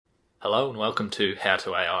Hello and welcome to How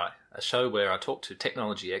to AI, a show where I talk to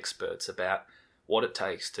technology experts about what it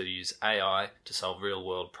takes to use AI to solve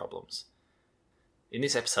real-world problems. In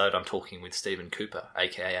this episode, I'm talking with Stephen Cooper,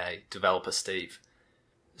 aka Developer Steve.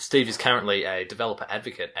 Steve is currently a developer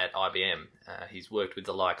advocate at IBM. He's worked with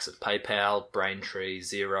the likes of PayPal, Braintree,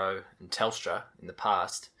 Xero, and Telstra in the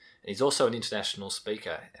past. And he's also an international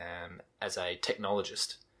speaker as a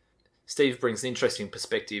technologist. Steve brings an interesting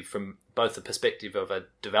perspective from both the perspective of a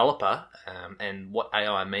developer and what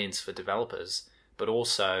AI means for developers, but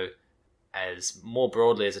also as more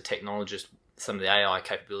broadly as a technologist, some of the AI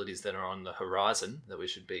capabilities that are on the horizon that we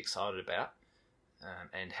should be excited about,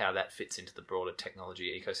 and how that fits into the broader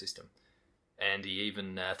technology ecosystem. And he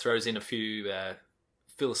even throws in a few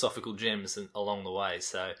philosophical gems along the way.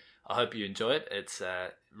 So I hope you enjoy it. It's a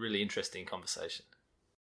really interesting conversation.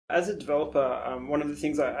 As a developer, one of the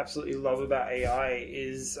things I absolutely love about AI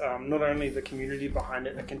is not only the community behind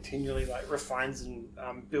it that continually refines and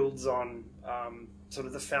builds on sort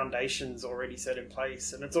of the foundations already set in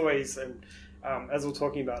place. And it's always, as we were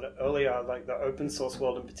talking about it earlier, like the open source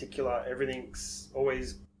world in particular, everything's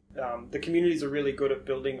always, the communities are really good at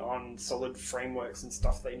building on solid frameworks and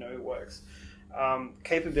stuff they know works.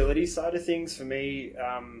 Capability side of things for me,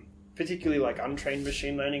 particularly like untrained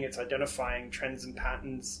machine learning, it's identifying trends and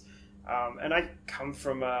patterns. And I come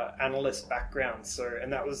from an analyst background,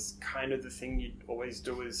 and that was kind of the thing you'd always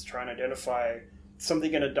do, is try and identify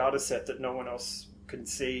something in a data set that no one else can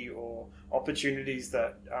see, or opportunities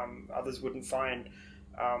that others wouldn't find.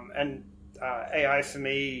 And AI for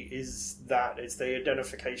me is that. It's the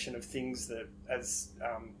identification of things that as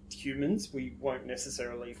humans we won't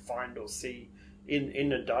necessarily find or see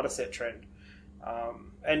in a data set trend.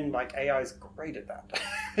 And AI is great at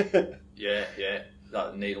that. Yeah.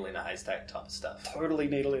 Like needle in a haystack type of stuff. Totally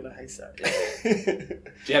needle in a haystack. Yeah. Do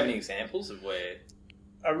you have any examples of where?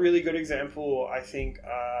 A really good example, I think,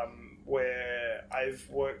 where I've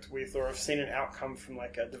worked with, or I've seen an outcome from a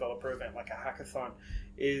developer event, like a hackathon,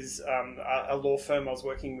 is a law firm I was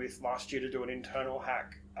working with last year to do an internal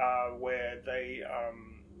hack where they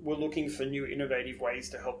were looking for new innovative ways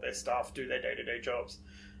to help their staff do their day-to-day jobs.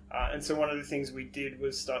 And so one of the things we did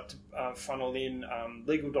was start to funnel in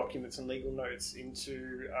legal documents and legal notes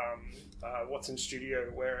into Watson Studio,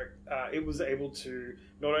 where it was able to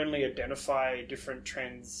not only identify different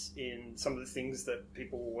trends in some of the things that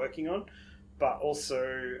people were working on, but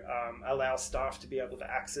also allow staff to be able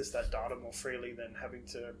to access that data more freely than having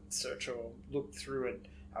to search or look through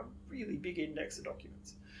a really big index of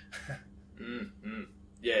documents.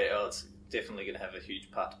 Yeah, it's definitely going to have a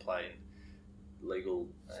huge part to play in legal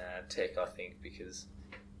tech, I think, because,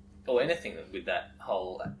 or anything with that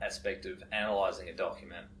whole aspect of analysing a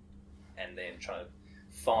document and then trying to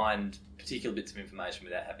find particular bits of information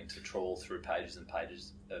without having to trawl through pages and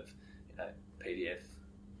pages of PDF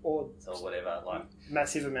or whatever,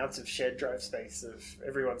 massive amounts of shared drive space of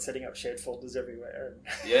everyone setting up shared folders everywhere.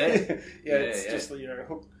 It's just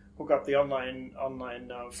hook up the online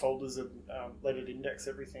folders and let it index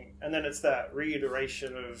everything, and then it's that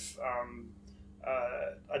reiteration of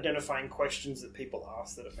identifying questions that people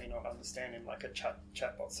ask that it may not understand in a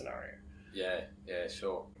chatbot scenario. Yeah,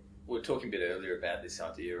 sure. We were talking a bit earlier about this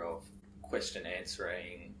idea of question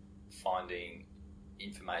answering, finding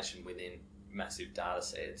information within massive data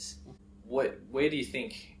sets. Where do you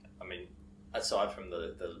think, aside from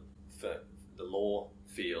the law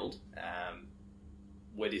field,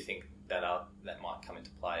 where do you think that might come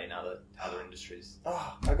into play in other industries?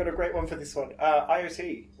 Oh, I've got a great one for this one.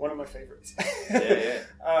 IoT, one of my favourites. Yeah.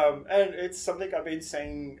 And it's something I've been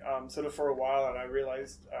saying sort of for a while, and I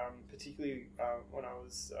realised, particularly when I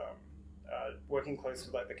was working close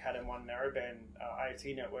with the Cat M1 narrowband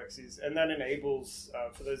IoT networks, and that enables,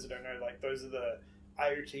 for those that don't know, those are the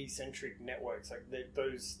IoT-centric networks.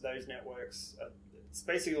 Those networks, it's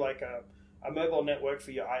basically like a mobile network for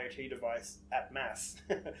your IoT device at mass.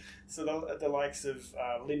 So the likes of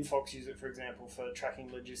Linfox use it, for example, for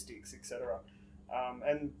tracking logistics, etc.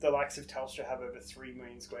 And the likes of Telstra have over 3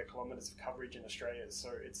 million square kilometres of coverage in Australia. So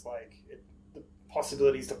it's the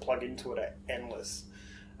possibilities to plug into it are endless.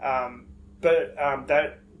 But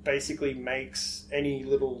that basically makes any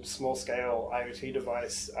little small-scale IoT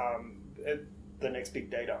device the next big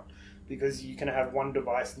data. Because you can have one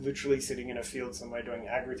device literally sitting in a field somewhere doing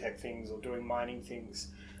agri-tech things or doing mining things.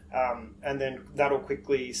 And then that'll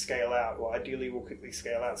quickly scale out, or ideally will quickly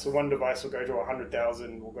scale out. So one device will go to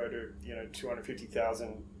 100,000, will go to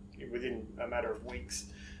 250,000 within a matter of weeks.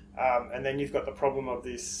 And then you've got the problem of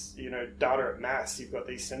this, data at mass. You've got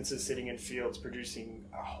these sensors sitting in fields producing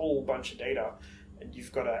a whole bunch of data. and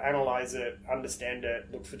you've got to analyze it, understand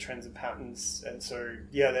it, look for trends and patterns. And so,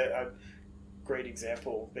 yeah, they're a great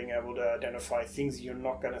example, being able to identify things you're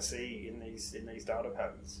not going to see in these data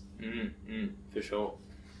patterns. For sure.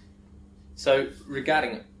 So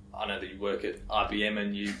regarding, I know that you work at IBM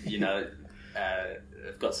and you know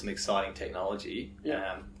have got some exciting technology.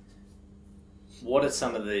 Yeah. What are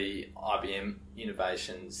some of the IBM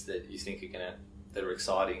innovations that you think that are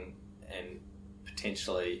exciting and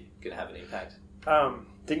potentially going to have an impact? I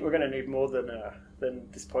think we're going to need more than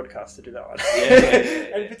this podcast to do that one.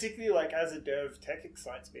 Yeah. And particularly, like, as a dev, tech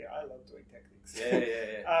excites me. I love doing tech things.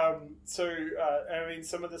 Yeah. So, I mean,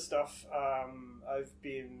 some of the stuff I've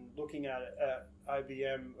been looking at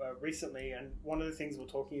IBM recently, and one of the things we're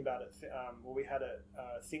talking about we had a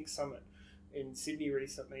Think Summit in Sydney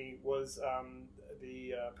recently, was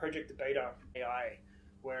the Project Debater AI,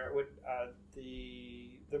 where it would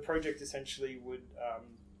the project essentially would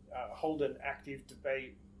hold an active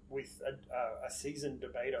debate with a seasoned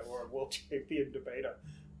debater or a world champion debater.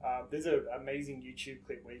 There's an amazing YouTube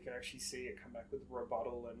clip where you can actually see it come back with a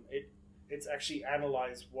rebuttal, and it's actually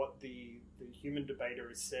analysed what the human debater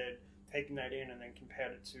has said, taken that in, and then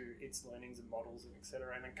compared it to its learnings and models and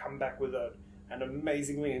etc., and then come back with an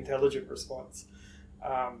amazingly intelligent response.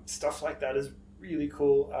 Stuff like that is really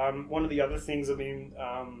cool. One of the other things I've been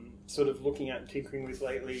sort of looking at and tinkering with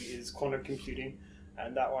lately is quantum computing,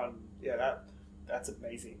 and that one, that's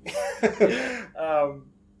amazing.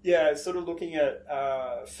 Sort of looking at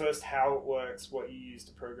first how it works, what you use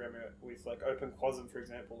to program it with, like OpenQuasm, for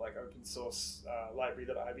example, like open source library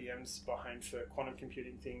that IBM's behind for quantum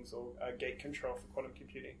computing things, or gate control for quantum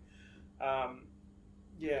computing. I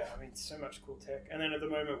mean, so much cool tech. And then at the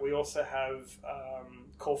moment, we also have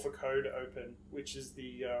Call for Code open, which is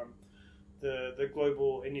the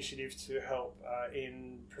global initiative to help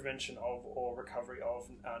in prevention of or recovery of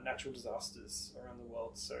natural disasters around the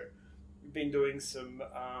world. So we've been doing some,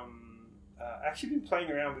 actually been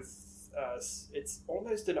playing around with, it's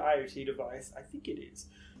almost an IoT device, I think it is,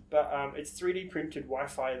 but it's 3D printed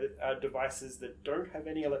Wi-Fi devices that don't have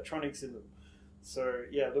any electronics in them. So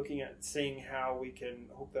looking at seeing how we can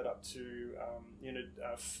hook that up to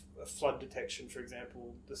flood detection, for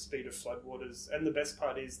example, the speed of flood waters. And the best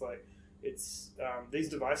part is, like, it's these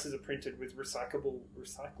devices are printed with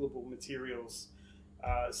recyclable materials.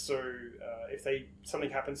 So if something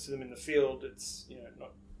happens to them in the field, it's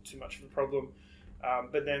not too much of a problem.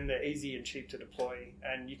 But then they're easy and cheap to deploy,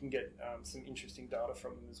 and you can get some interesting data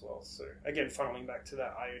from them as well. So again, funneling back to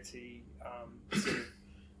that IoT sort of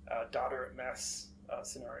data at mass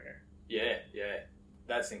scenario. Yeah,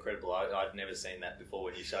 that's incredible. I'd never seen that before.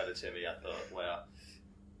 When you showed it to me, I thought, wow,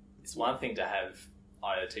 it's one thing to have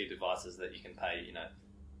IoT devices that you can pay,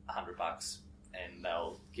 $100 and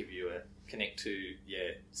they'll give you a connect to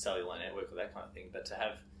cellular network or that kind of thing. But to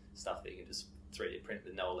have stuff that you can just 3D print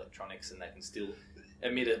with no electronics and they can still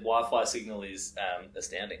emit a Wi-Fi signal is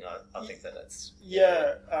astounding. I think that's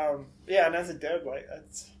and as a dev, like,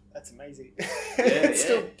 that's amazing. It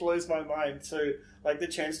still blows my mind. So, like, the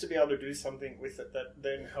chance to be able to do something with it that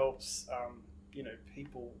then helps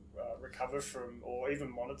people recover from or even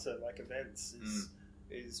monitor, like, events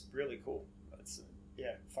is really cool. It's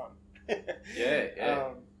fun.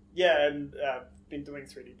 And been doing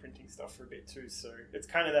 3D printing stuff for a bit too, so it's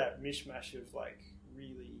kind of that mishmash of, like,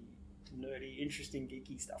 really nerdy, interesting,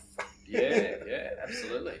 geeky stuff.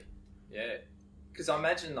 Absolutely. Because I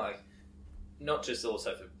imagine, like, not just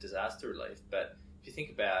also for disaster relief, but if you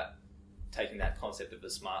think about taking that concept of a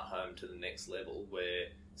smart home to the next level, where,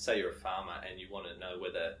 say you're a farmer and you want to know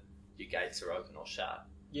whether your gates are open or shut,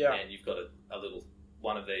 and you've got a little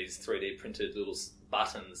one of these 3D printed little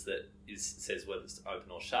buttons that says whether it's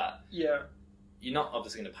open or shut. You're not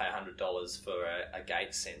obviously going to pay $100 for a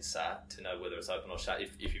gate sensor to know whether it's open or shut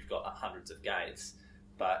if you've got hundreds of gates,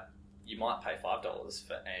 but you might pay $5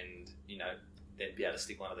 for, and then be able to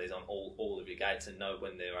stick one of these on all of your gates and know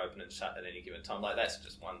when they're open and shut at any given time. Like, that's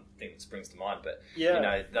just one thing that springs to mind. But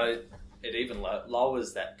it even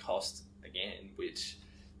lowers that cost again, which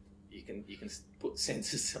you can put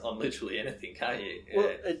sensors on literally anything, can't you? Well,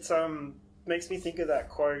 it's makes me think of that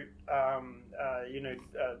quote.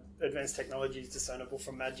 Advanced technology is discernible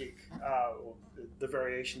from magic, or the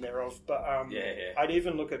variation thereof. But I'd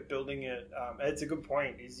even look at building it. It's a good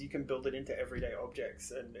point. Is you can build it into everyday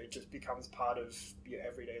objects, and it just becomes part of your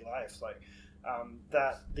everyday life. Like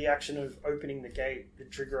that, the action of opening the gate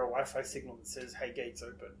would trigger a Wi-Fi signal that says, "Hey, gate's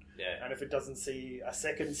open." And if it doesn't see a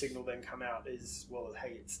second signal then come out, is, well,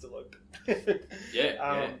 hey, it's still open.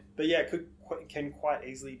 But it can quite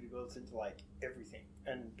easily be built into, like, everything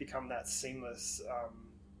and become that seamless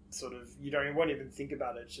sort of, you won't even think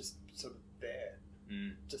about it. It's just sort of there.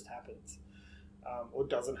 just happens, or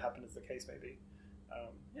doesn't happen, as the case may be.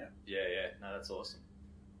 No, that's awesome.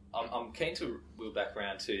 I'm keen to wheel back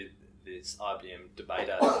around to this IBM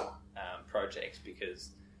Debater project,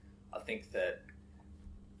 because I think that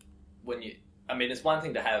it's one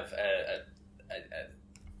thing to have a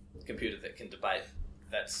computer that can debate.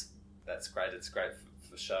 That's great. It's great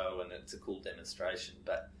for show, and it's a cool demonstration.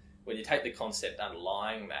 But when you take the concept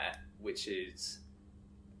underlying that, which is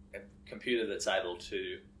a computer that's able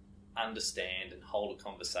to understand and hold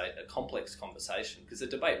a complex conversation, because a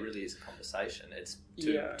debate really is a conversation. It's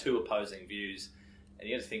two opposing views, and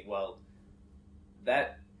you got to think, well,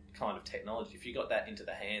 that kind of technology, if you got that into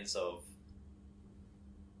the hands of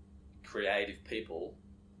creative people,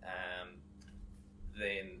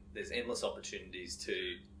 then there's endless opportunities to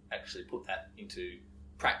actually put that into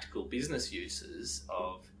practical business uses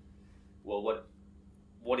of, well,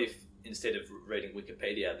 what if instead of reading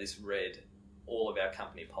Wikipedia, this read all of our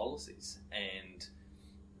company policies, and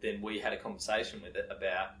then we had a conversation with it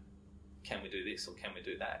about, can we do this or can we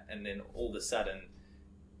do that? And then all of a sudden,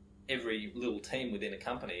 every little team within a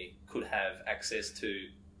company could have access to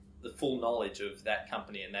the full knowledge of that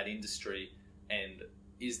company and that industry, and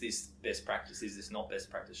is this best practice, is this not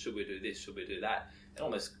best practice, should we do this, should we do that?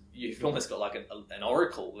 And you've almost got like an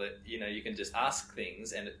oracle that, you can just ask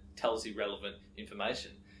things and it tells you relevant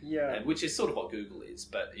information. Yeah. And which is sort of what Google is,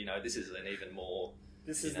 but this is an even more...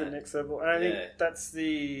 This is the next level. And I think that's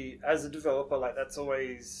as a developer, like that's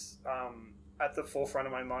always at the forefront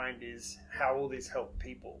of my mind, is how will this help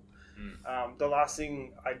people? The last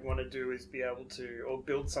thing I'd want to do is be able to, or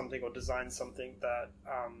build something or design something that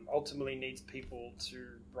ultimately needs people to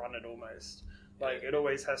run it almost. Like it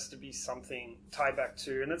always has to be something tied back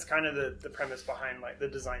to, and that's kind of the premise behind like the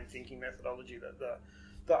design thinking methodology that the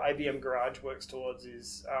IBM Garage works towards,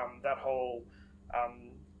 is that whole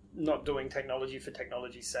not doing technology for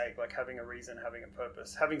technology's sake, like having a reason, having a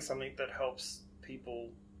purpose, having something that helps people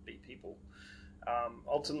be people.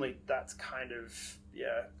 Ultimately, that's kind of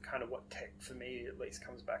what tech for me at least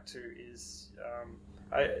comes back to, is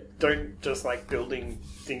I don't just like building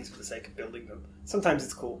things for the sake of building them. Sometimes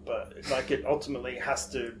it's cool, but like it ultimately has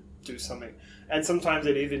to do something. And sometimes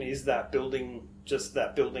it even is that building, just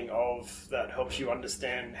that building of that helps you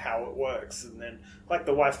understand how it works. And then like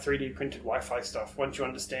the 3D printed Wi-Fi stuff, once you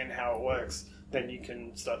understand how it works, then you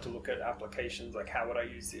can start to look at applications like, how would I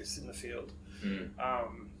use this in the field?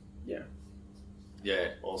 Yeah,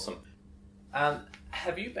 awesome.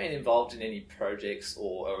 Have you been involved in any projects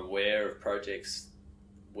or are aware of projects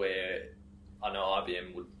where, I know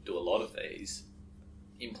IBM would do a lot of these,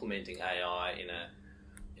 implementing AI in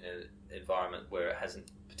an environment where it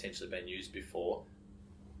hasn't potentially been used before?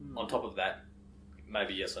 On top of that,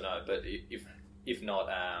 maybe yes or no, but if not,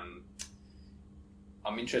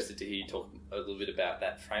 I'm interested to hear you talk a little bit about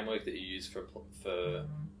that framework that you use for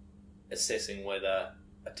assessing whether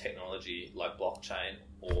a technology like blockchain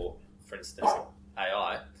or, for instance,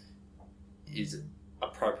 AI is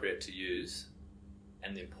appropriate to use,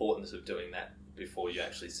 and the importance of doing that before you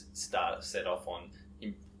actually set off on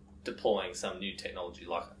deploying some new technology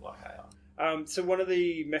like AI. So one of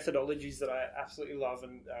the methodologies that I absolutely love,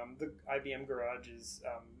 and the IBM Garage is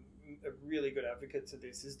a really good advocate to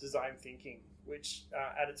this, is design thinking, which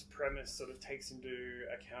at its premise sort of takes into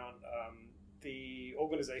account the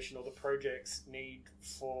organization or the project's need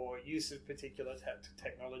for use of particular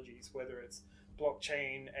technologies, whether it's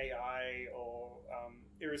blockchain, AI, or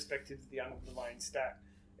irrespective of the underlying stack.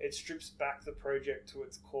 It strips back the project to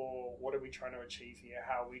its core. What are we trying to achieve here?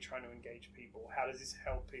 How are we trying to engage people? How does this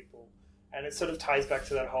help people? And it sort of ties back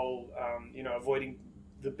to that whole, avoiding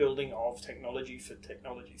the building of technology for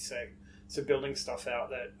technology's sake. So building stuff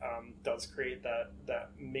out that does create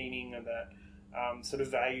that meaning and that sort of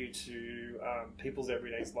value to people's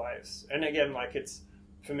everyday lives. And again, like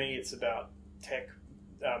for me, it's about tech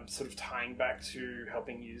sort of tying back to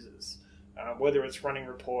helping users. Whether it's running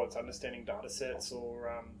reports, understanding data sets,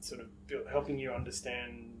 or sort of helping you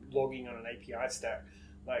understand logging on an API stack.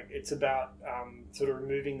 Like it's about sort of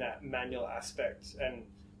removing that manual aspect. And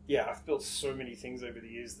yeah, I've built so many things over the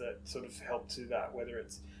years that sort of help to that, whether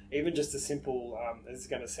it's even just a simple, this is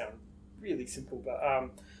going to sound really simple,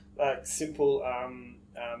 but simple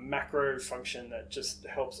macro function that just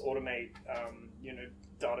helps automate,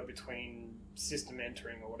 data between system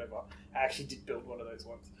entering or whatever. I actually did build one of those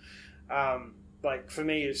ones. Like for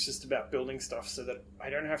me, it's just about building stuff so that I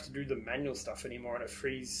don't have to do the manual stuff anymore, and it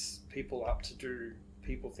frees people up to do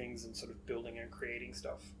people things and sort of building and creating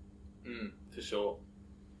stuff. For sure.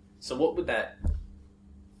 So what would that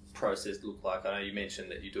process look like? I know you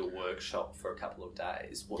mentioned that you do a workshop for a couple of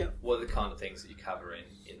days. What are the kind of things that you cover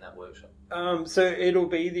in that workshop? So it'll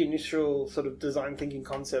be the initial sort of design thinking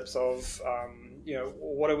concepts of,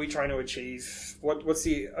 what are we trying to achieve? What's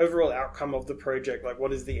the overall outcome of the project? Like,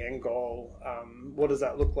 what is the end goal? What does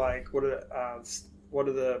that look like? What are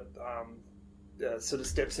the sort of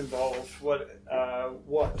steps involved?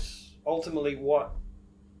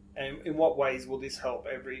 And in what ways will this help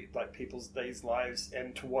people's these lives,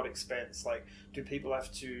 and to what expense? Like, do people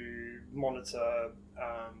have to monitor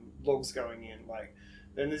logs going in? Like,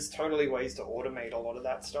 then there's totally ways to automate a lot of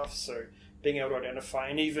that stuff. So being able to identify,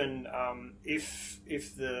 and even if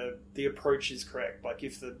the approach is correct, like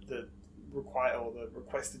if the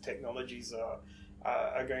requested technologies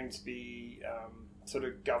are going to be sort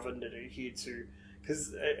of governed and adhered to.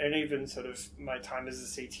 And even sort of my time as a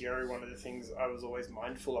CTO, one of the things I was always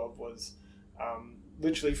mindful of was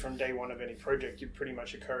literally from day one of any project, you're pretty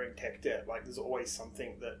much incurring tech debt. Like, there's always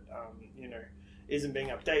something that isn't being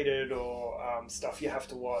updated, or stuff you have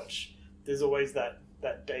to watch. There's always that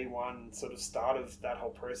day one sort of start of that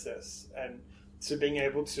whole process. And so being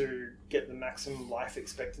able to get the maximum life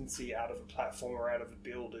expectancy out of a platform or out of a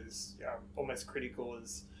build is almost critical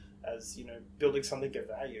as building something of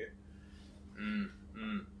value.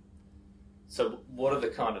 So what are the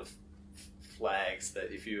kind of flags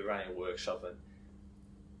that if you were running a workshop and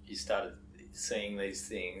you started seeing these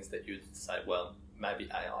things that you'd say, well, maybe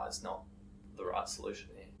AI is not the right solution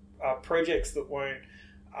here? Projects that won't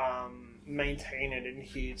maintain and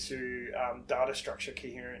adhere to data structure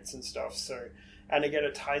coherence and stuff. So, and again,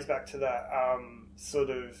 it ties back to that sort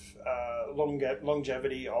of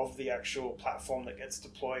longevity of the actual platform that gets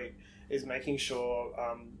deployed, is making sure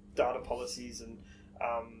data policies and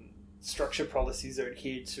structure policies are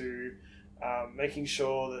adhered to, making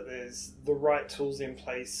sure that there's the right tools in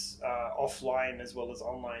place offline as well as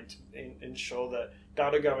online to ensure that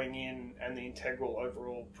data going in and the integral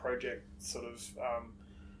overall project sort of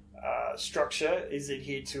structure is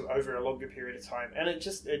adhered to over a longer period of time. And it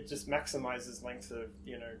just maximizes length of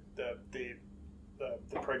the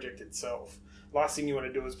project itself. Last thing you want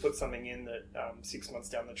to do is put something in that 6 months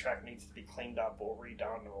down the track needs to be cleaned up or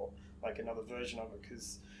redone, or like another version of it,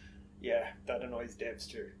 because that annoys devs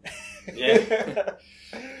too. Yeah.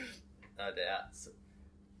 No doubt.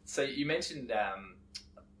 So you mentioned a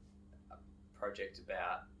project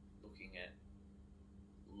about looking at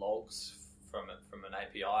logs from an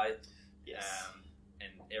API. Yes. And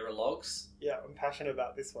error logs. Yeah, I'm passionate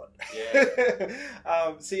about this one. Yeah.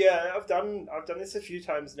 I've done this a few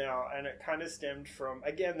times now, and it kind of stemmed from,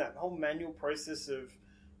 again, that whole manual process of,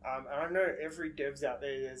 and I know every devs out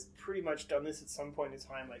there has pretty much done this at some point in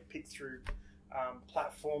time, like pick through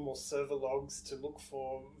platform or server logs to look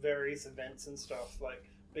for various events and stuff. Like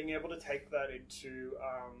being able to take that into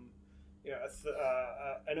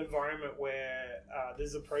an environment where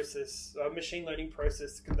there's a machine learning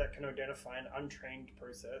process that can identify an untrained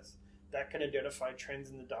process that can identify trends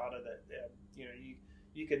in the data that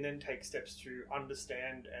you can then take steps to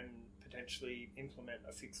understand and potentially implement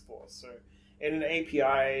a fix for. So in an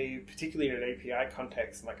API, particularly in an API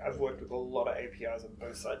context, like I've worked with a lot of APIs on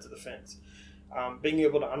both sides of the fence. Being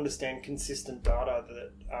able to understand consistent data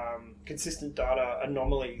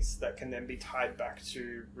anomalies that can then be tied back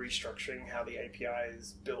to restructuring how the API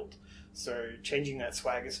is built. So changing that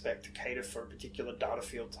Swagger spec to cater for a particular data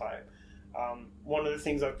field type. One of the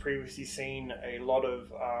things I've previously seen a lot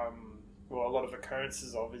of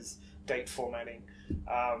occurrences of is date formatting.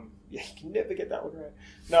 You can never get that one right.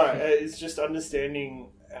 No, it's just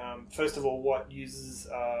understanding, first of all, what users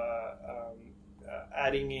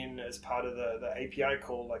adding in as part of the API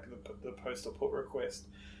call, like the post or put request,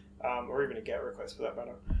 or even a GET request for that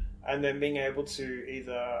matter, and then being able to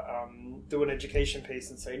either do an education piece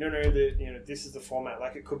and say, no, this is the format.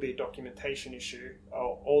 Like it could be a documentation issue,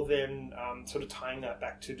 or then sort of tying that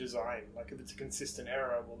back to design. Like if it's a consistent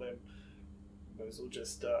error, well then those will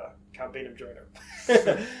just can't beat them, join them.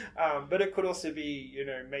 But it could also be,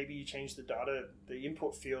 maybe you change the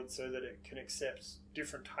input field so that it can accept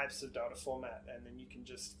different types of data format, and then you can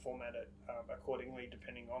just format it accordingly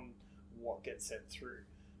depending on what gets sent through.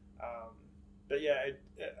 But yeah,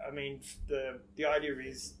 the idea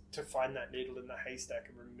is to find that needle in the haystack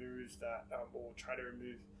and remove that, or try to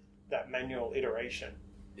remove that manual iteration.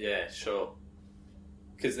 Yeah, sure.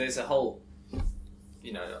 Because there's a whole,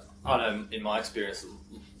 I know in my experience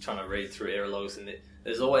trying to read through error logs, and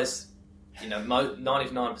there's always,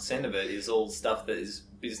 99% of it is all stuff that is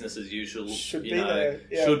business as usual. Should be there,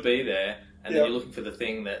 and then you're looking for the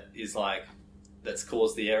thing that is like that's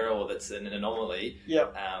caused the error, or that's an anomaly,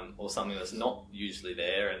 or something that's not usually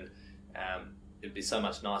there, and it'd be so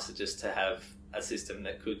much nicer just to have a system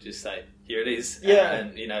that could just say, here it is. Yeah.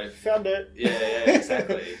 And, you know. Found it. Yeah,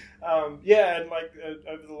 exactly. And like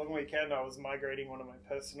over the long weekend, I was migrating one of my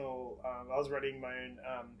personal, I was running my own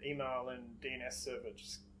email and DNS server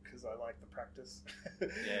just because I like the practice.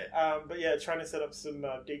 Yeah. But yeah, trying to set up some new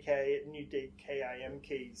DKIM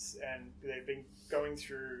keys, and they've been going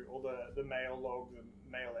through all the mail logs and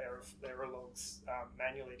mail error logs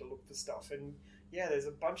manually to look for stuff. And yeah, there's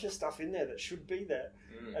a bunch of stuff in there that should be there,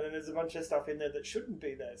 and then there's a bunch of stuff in there that shouldn't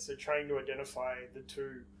be there. So trying to identify the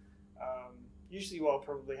two, usually while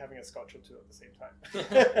probably having a scotch or two at the same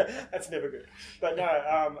time. That's never good. But no,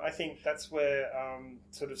 I think that's where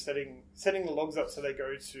sort of setting the logs up so they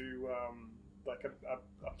go to like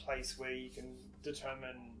a place where you can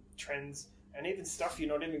determine trends and even stuff you're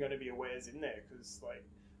not even going to be aware is in there, because like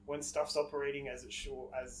when stuff's operating as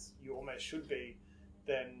you almost should be,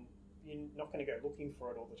 then you're not going to go looking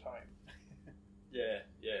for it all the time. Yeah,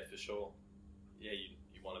 for sure. Yeah,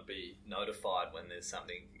 you want to be notified when there's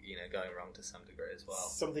something, you know, going wrong to some degree as well.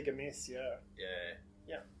 Something amiss, yeah.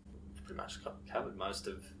 Yeah. Pretty much covered most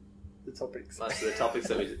of the topics. Most of the topics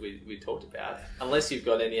that we talked about. Unless you've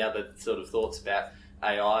got any other sort of thoughts about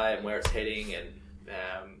AI and where it's heading and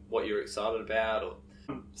what you're excited about, or...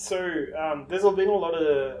 So there's been a lot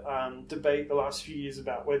of debate the last few years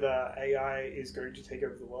about whether AI is going to take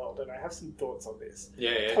over the world, and I have some thoughts on this.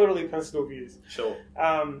 Yeah. Totally personal views. Sure.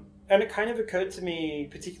 And it kind of occurred to me,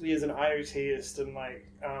 particularly as an IoTist, and like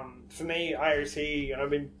for me, IoT, and I've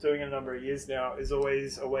been doing it a number of years now, is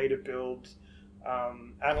always a way to build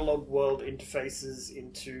analog world interfaces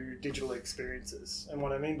into digital experiences. And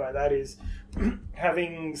what I mean by that is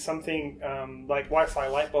having something like Wi-Fi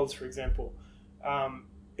light bulbs, for example.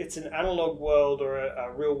 It's an analog world or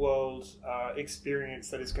a real world experience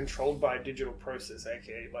that is controlled by a digital process,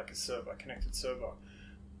 aka like a server, connected server.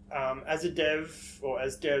 As a dev or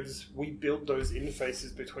as devs, we build those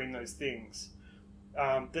interfaces between those things.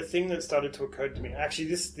 The thing that started to occur to me, actually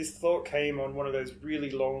this thought came on one of those really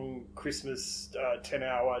long Christmas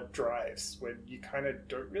 10-hour drives where you kind of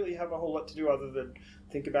don't really have a whole lot to do other than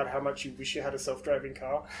think about how much you wish you had a self-driving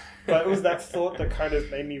car. But it was that thought that kind of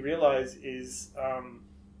made me realize is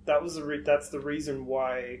that's the reason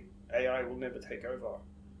why AI will never take over,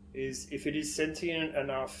 is if it is sentient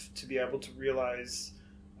enough to be able to realize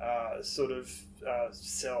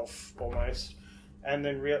self almost, and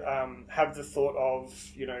then have the thought of,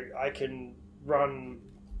 you know, I can run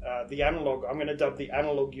the analog, I'm going to dub the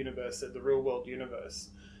analog universe the real world universe.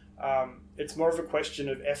 It's more of a question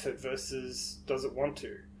of effort versus does it want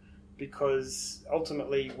to, because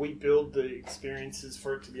ultimately we build the experiences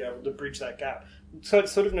for it to be able to bridge that gap. So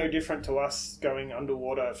it's sort of no different to us going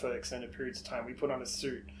underwater for extended periods of time. We put on a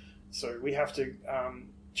suit, so we have to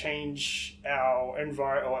change our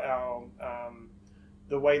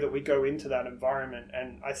the way that we go into that environment.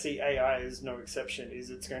 And I see AI as no exception. Is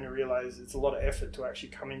it's going to realize it's a lot of effort to actually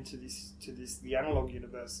come into the analog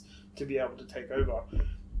universe to be able to take over.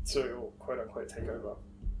 So, quote unquote, take over.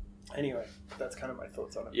 Anyway, that's kind of my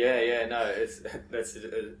thoughts on it. Yeah, no, that's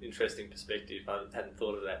an interesting perspective. I hadn't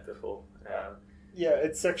thought of that before. Yeah,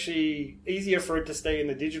 it's actually easier for it to stay in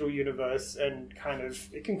the digital universe and kind of,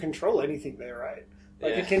 it can control anything there, right?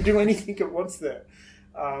 Like it can do anything it wants there.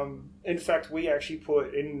 In fact, we actually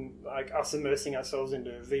put in, like, us immersing ourselves into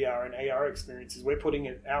VR and AR experiences, we're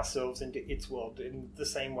putting ourselves into its world in the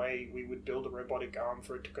same way we would build a robotic arm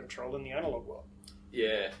for it to control in the analog world.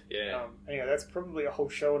 Yeah. Anyway, that's probably a whole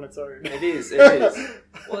show on its own. It is.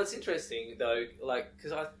 Well, it's interesting though, like,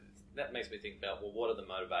 because that makes me think about, well, what are the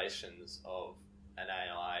motivations of an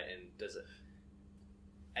AI, and does it?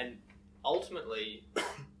 And ultimately,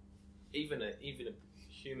 even a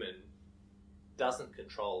human doesn't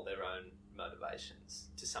control their own motivations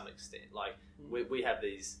to some extent. Like we have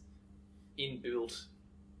these inbuilt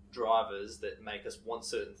drivers that make us want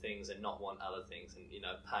certain things and not want other things, and, you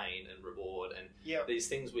know, pain and reward and these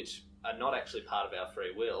things which are not actually part of our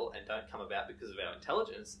free will and don't come about because of our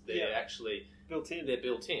intelligence. They're actually built in. They're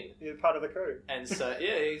built in. They're part of the code. And so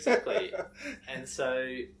exactly. And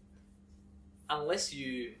so unless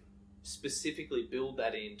you specifically build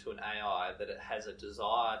that into an AI that it has a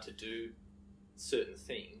desire to do certain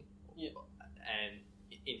thing, and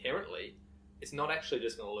inherently it's not actually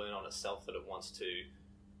just going to learn on itself that it wants to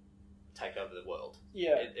take over the world.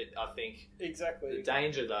 I think exactly. The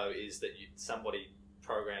danger though is that somebody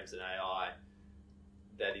programs an AI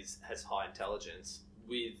that has high intelligence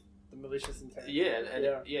with the malicious intent.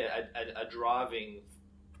 A driving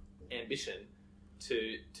ambition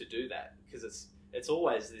to do that, because it's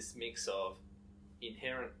always this mix of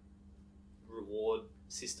inherent reward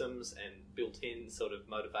systems and built-in sort of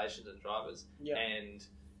motivations and drivers, and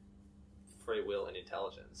free will and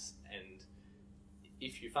intelligence. And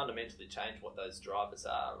if you fundamentally change what those drivers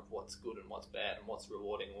are, of what's good and what's bad and what's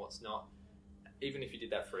rewarding and what's not, even if you did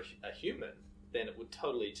that for a human, then it would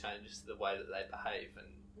totally change the way that they behave, and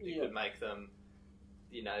it could make them,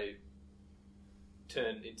 you know,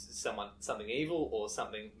 turn into something evil or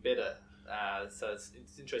something better. So it's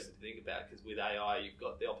interesting to think about, because with AI, you've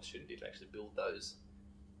got the opportunity to actually build those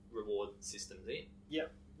reward systems in.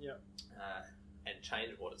 And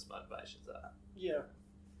change what its motivations are.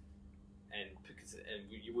 And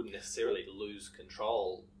you wouldn't necessarily lose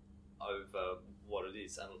control over what it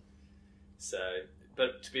is.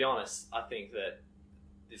 But to be honest, I think that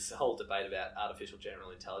this whole debate about artificial general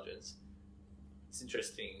intelligence, it's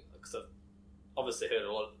interesting because I've obviously heard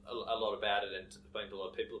a lot about it and spoken to a lot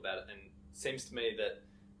of people about it, and it seems to me that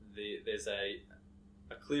there's a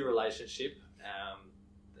clear relationship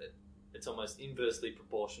that it's almost inversely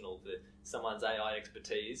proportional to someone's AI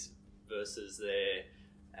expertise versus their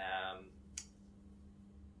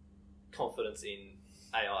confidence in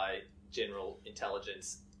AI general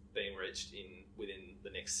intelligence being reached within the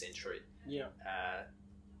next century.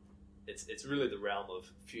 It's really the realm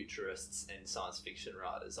of futurists and science fiction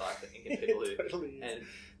writers, I think, and people who totally is. and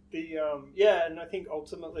and I think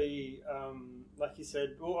ultimately, like you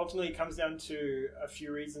said, ultimately it comes down to a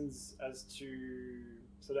few reasons as to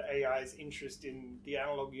sort of AI's interest in the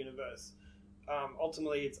analog universe.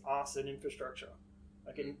 Ultimately, it's us and infrastructure.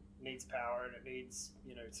 Like, it needs power and it needs,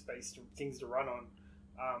 you know, space things to run on.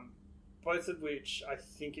 Both of which I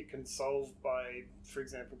think it can solve by, for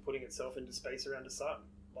example, putting itself into space around the sun.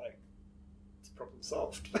 Like, it's problem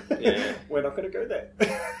solved. We're not going to go there.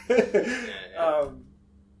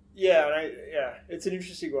 It's an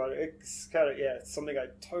interesting one. It's kind of it's something I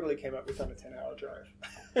totally came up with on a 10-hour drive.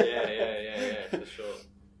 For sure.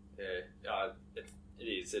 It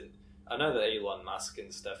is. And I know that Elon Musk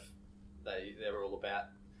and stuff, they're all about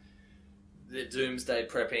the doomsday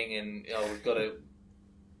prepping, and we've got to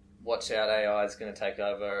watch out, AI is going to take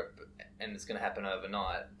over and it's going to happen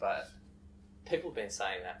overnight. But people have been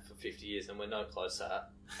saying that for 50 years and we're no closer.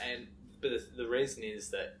 But the reason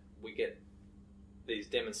is that we get these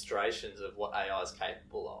demonstrations of what AI is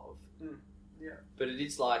capable of. But it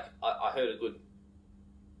is like, I heard a good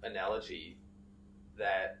analogy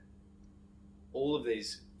that all of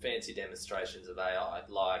these fancy demonstrations of AI,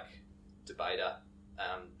 like Debater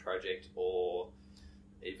project, or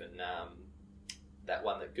even that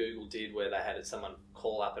one that Google did where they had someone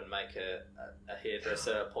call up and make a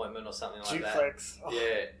hairdresser appointment or something like that. Duplex.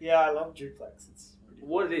 I love Duplex. It's really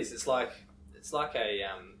what it is. It's like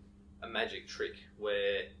a magic trick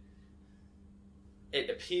where it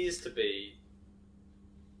appears to be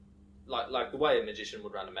like the way a magician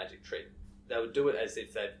would run a magic trick. They would do it as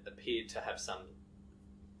if they appeared to have some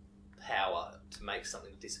power to make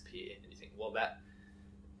something disappear, and you think, well,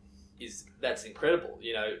 that's incredible.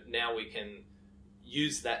 You know, now we can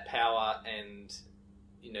use that power and,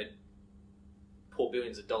 you know, pour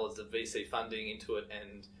billions of dollars of VC funding into it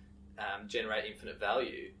and generate infinite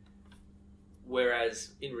value.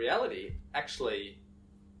 Whereas in reality, actually,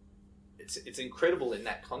 it's incredible in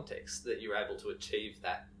that context that you're able to achieve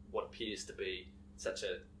that, what appears to be such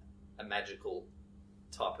a magical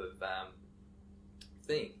type of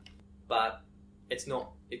thing. But it's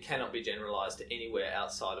not. It cannot be generalised to anywhere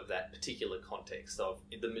outside of that particular context of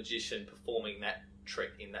the magician performing that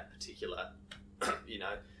trick in that particular, you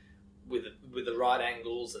know, with the right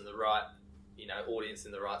angles and the right, you know, audience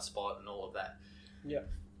in the right spot and all of that.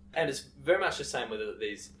 And it's very much the same with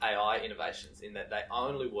these AI innovations, in that they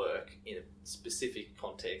only work in a specific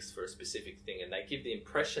context for a specific thing, and they give the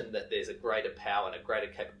impression that there's a greater power and a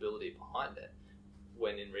greater capability behind it,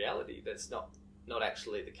 when in reality that's not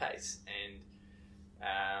actually the case. And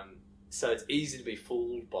so it's easy to be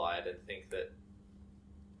fooled by it and think that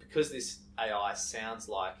because this AI sounds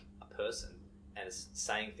like a person and is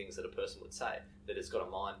saying things that a person would say, that it's got a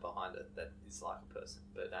mind behind it that is like a person.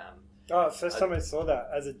 But first time I saw that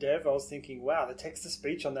as a dev, I was thinking, wow, the text to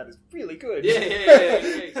speech on that is really good. Yeah,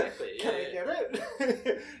 exactly. Can I get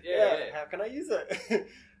it? How can I use it?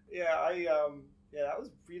 That was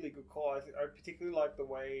a really good call. I particularly like the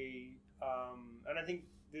way, and I think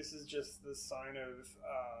this is just the sign of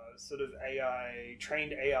sort of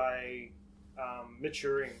trained AI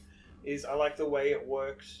maturing, is I like the way it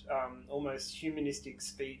worked almost humanistic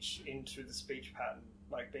speech into the speech pattern,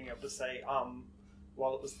 like being able to say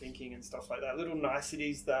while it was thinking and stuff like that. Little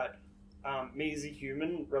niceties that me as a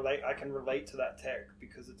human I can relate to that tech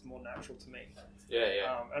because it's more natural to me.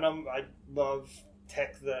 Yeah. And I love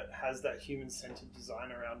tech that has that human-centered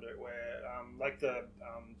design around it, where like the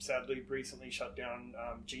sadly recently shut down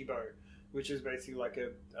Jibo, which is basically like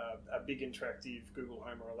a big interactive Google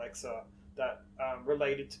Home or Alexa that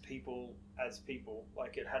related to people as people.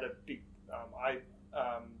 Like it had a big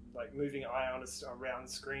like moving eye on a round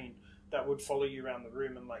screen that would follow you around the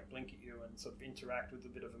room and like blink at you and sort of interact with a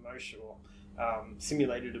bit of emotion or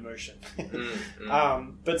simulated emotion.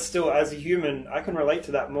 But still, as a human, I can relate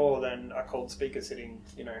to that more than a cold speaker sitting,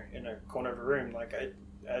 in a corner of a room. Like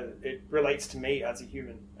it relates to me as a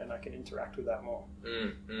human, and I can interact with that more.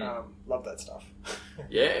 Love that stuff.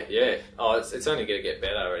 Yeah. Oh, it's only going to get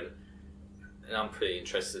better, and I'm pretty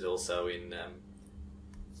interested also in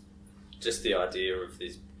just the idea of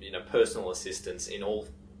this, personal assistance in all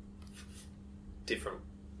different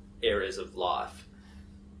areas of life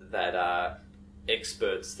that are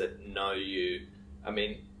experts that know you. I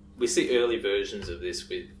mean, we see early versions of this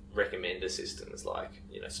with recommender systems like,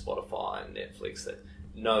 Spotify and Netflix that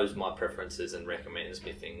knows my preferences and recommends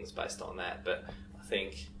me things based on that. But I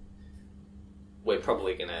think we're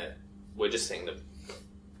just seeing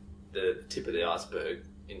the tip of the iceberg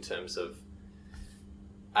in terms of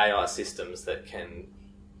AI systems that can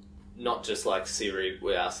not just like Siri,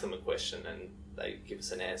 we ask them a question and they give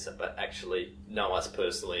us an answer, but actually know us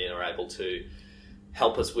personally and are able to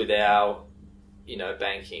help us with our,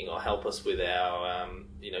 banking, or help us with our,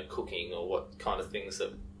 cooking, or what kind of things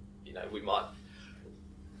that, we might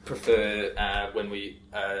prefer when we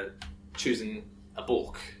are choosing a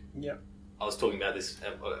book. Yeah. I was talking about this,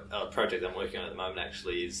 a project I'm working on at the moment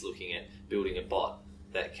actually is looking at building a bot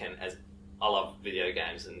that can, as I love video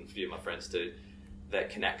games and a few of my friends do, that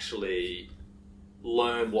can actually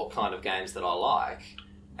learn what kind of games that I like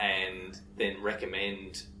and then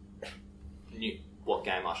recommend what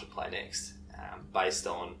game I should play next based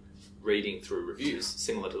on reading through reviews,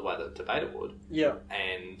 similar to the way that Debater would. Yeah.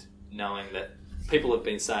 And knowing that people have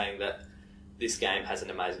been saying that this game has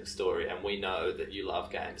an amazing story, and we know that you love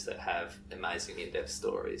games that have amazing in-depth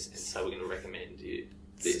stories, and so we're going to recommend you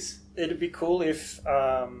this. It'd be cool if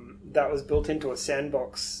that was built into a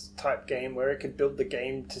sandbox type game where it could build the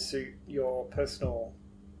game to suit your personal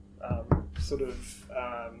sort of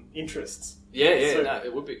interests. Yeah, so, no,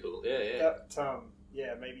 it would be cool.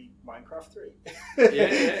 Yeah. Maybe Minecraft 3.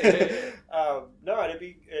 Yeah. No, I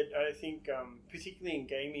think particularly in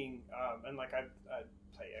gaming, and like I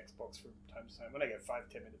play Xbox from time to time when I get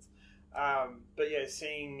 5-10 minutes. But yeah,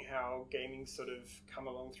 seeing how gaming sort of come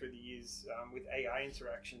along through the years with AI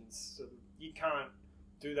interactions, so you can't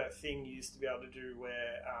do that thing you used to be able to do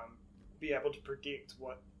where be able to predict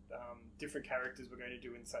what different characters were going to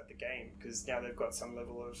do inside the game, because now they've got some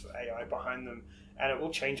level of AI behind them, and it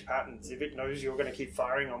will change patterns. If it knows you're going to keep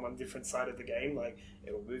firing on one different side of the game, like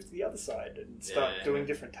it will move to the other side and start doing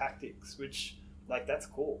different tactics, which like that's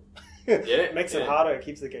cool. It makes it harder, it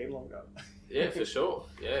keeps the game longer. Yeah, for sure.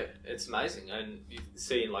 Yeah, it's amazing. And you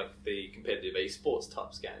see in like the competitive esports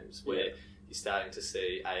types games where you're starting to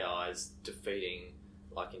see AIs defeating,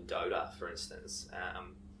 like in Dota, for instance,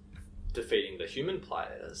 defeating the human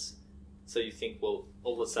players. So you think, well,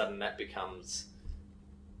 all of a sudden that becomes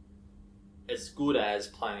as good as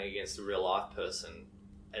playing against a real life person,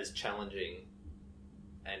 as challenging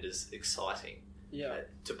and as exciting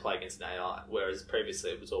to play against an AI. Whereas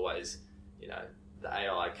previously it was always, the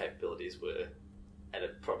AI capabilities were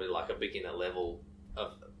at probably like a beginner level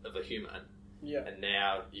of a human. Yeah. And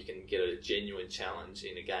now you can get a genuine challenge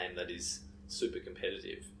in a game that is super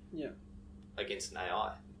competitive against an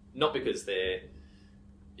AI. Not because they're,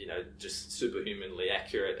 just superhumanly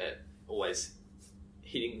accurate at always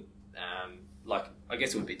hitting, like, I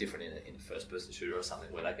guess it would be different in a first-person shooter or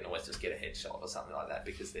something where they can always just get a headshot or something like that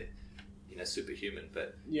because they're, superhuman.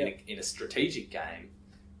 But in a strategic game,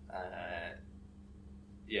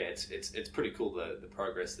 it's pretty cool the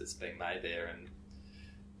progress that's being made there,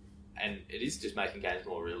 and it is just making games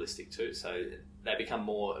more realistic too. So they become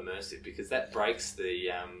more immersive because that breaks the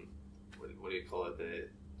what do you call it, the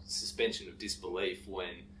suspension of disbelief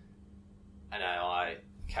when an AI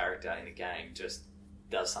character in a game just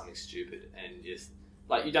does something stupid and just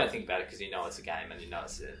like you don't think about it because it's a game and it's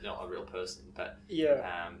not a real person. But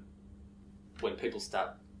when people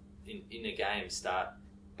start in a game start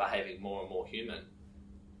behaving more and more human,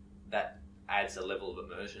 that adds a level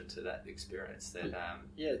of immersion to that experience that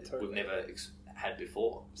totally. We've never had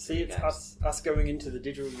before. See, it's us going into the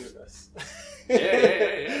digital universe. Yeah,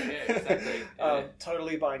 exactly. Yeah.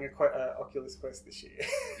 Totally buying a Oculus Quest this year.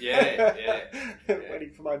 Yeah.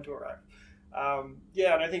 Waiting for mine to arrive.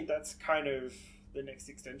 And I think that's kind of the next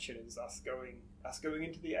extension is us going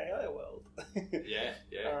into the AI world. Yeah.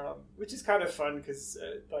 Which is kind of fun because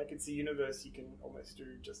like it's a universe you can almost do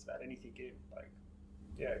just about anything in. Like,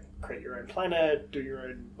 yeah, create your own planet, do your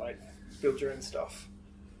own build your own stuff.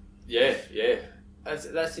 Yeah.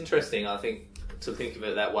 That's interesting. I think to think of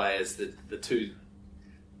it that way as the two.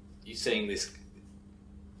 You're seeing this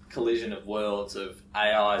collision of worlds of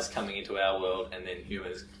AIs coming into our world and then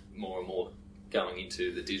humans more and more going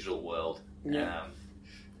into the digital world. Yeah.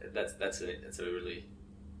 That's a really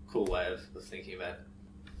cool way of thinking about it.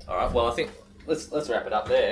 All right, well, I think let's wrap it up there.